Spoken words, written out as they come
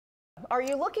Are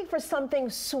you looking for something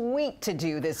sweet to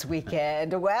do this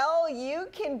weekend? Well, you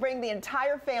can bring the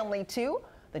entire family to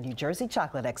the New Jersey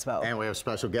Chocolate Expo. And we have a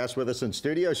special guest with us in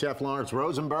studio. Chef Lawrence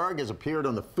Rosenberg has appeared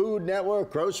on the Food Network,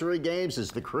 Grocery Games,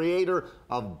 is the creator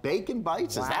of Bacon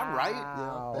Bites. Wow. Is that right?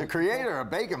 Yeah, the creator of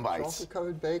Bacon Bites.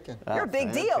 Chocolate-covered bacon. You're a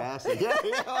big deal. Yeah,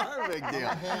 you are a big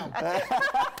deal.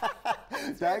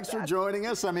 Thanks for joining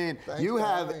us. I mean, you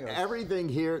have everything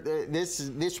here.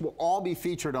 This will all be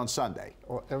featured on Sunday.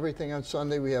 Well, everything on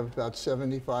Sunday. We have about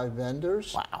 75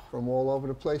 vendors from all over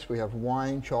the place. We have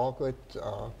wine, chocolate,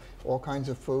 all kinds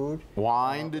of food.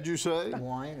 Wine, did you say?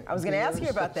 Wine. I was going to ask you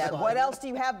about that. What else do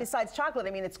you have besides chocolate?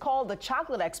 I mean, it's called the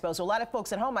Chocolate Expo, so a lot of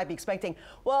folks at home might be expecting,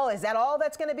 well, is that all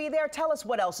that's going to be there? Tell us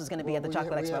what else is going to be at the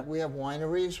Chocolate Expo. We have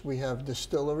wineries, we have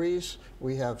distilleries,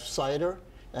 we have cider,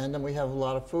 and then we have a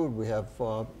lot of food. We have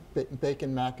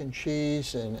bacon mac and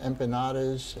cheese and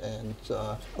empanadas and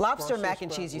lobster mac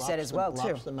and cheese, you said as well, too.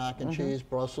 Lobster mac and cheese,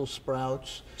 Brussels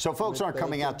sprouts. So folks aren't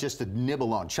coming out just to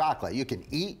nibble on chocolate. You can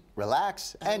eat,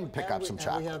 relax, and pick up some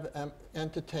chocolate. We have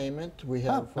entertainment. We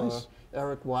have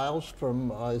Eric Wiles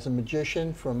is a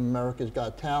magician from America's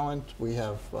Got Talent. We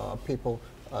have people.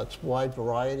 It's wide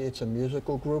variety. It's a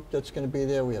musical group that's going to be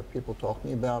there. We have people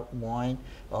talking about wine.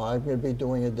 I'm going to be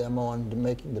doing a demo on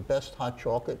making the best hot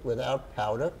chocolate without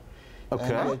powder. Okay.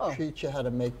 And I'm going to teach you how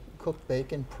to cook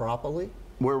bacon properly.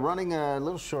 We're running a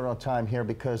little short on time here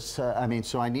because, so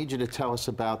I need you to tell us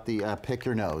about the Pick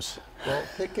Your Nose. Well,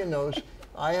 Pick Your Nose.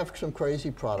 I have some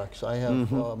crazy products. I have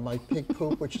my pig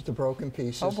poop, which is the broken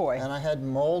pieces. Oh boy. And I had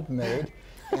mold made,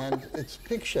 and it's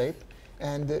pig shaped.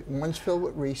 And one's filled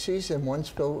with Reese's and one's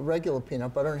filled with regular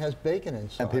peanut butter and has bacon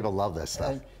inside. And people love this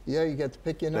stuff. And, yeah, you get to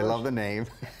pick your nose. They love the name.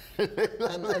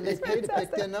 and they pay to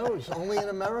pick their nose, only in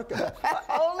America.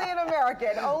 Only in America,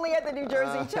 and only at the New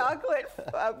Jersey Chocolate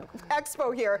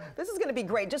Expo here. This is going to be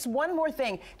great. Just one more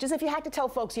thing. Just if you had to tell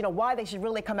folks, you know, why they should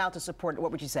really come out to support it,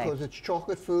 what would you say? Because it's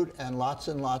chocolate food and lots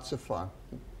of fun.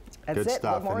 That's Good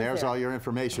stuff. And there's there? all your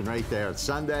information right there. It's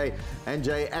Sunday,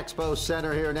 NJ Expo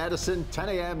Center here in Edison, 10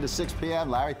 a.m. to 6 p.m.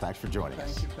 Larry, thanks for joining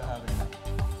us. Thank you for having me.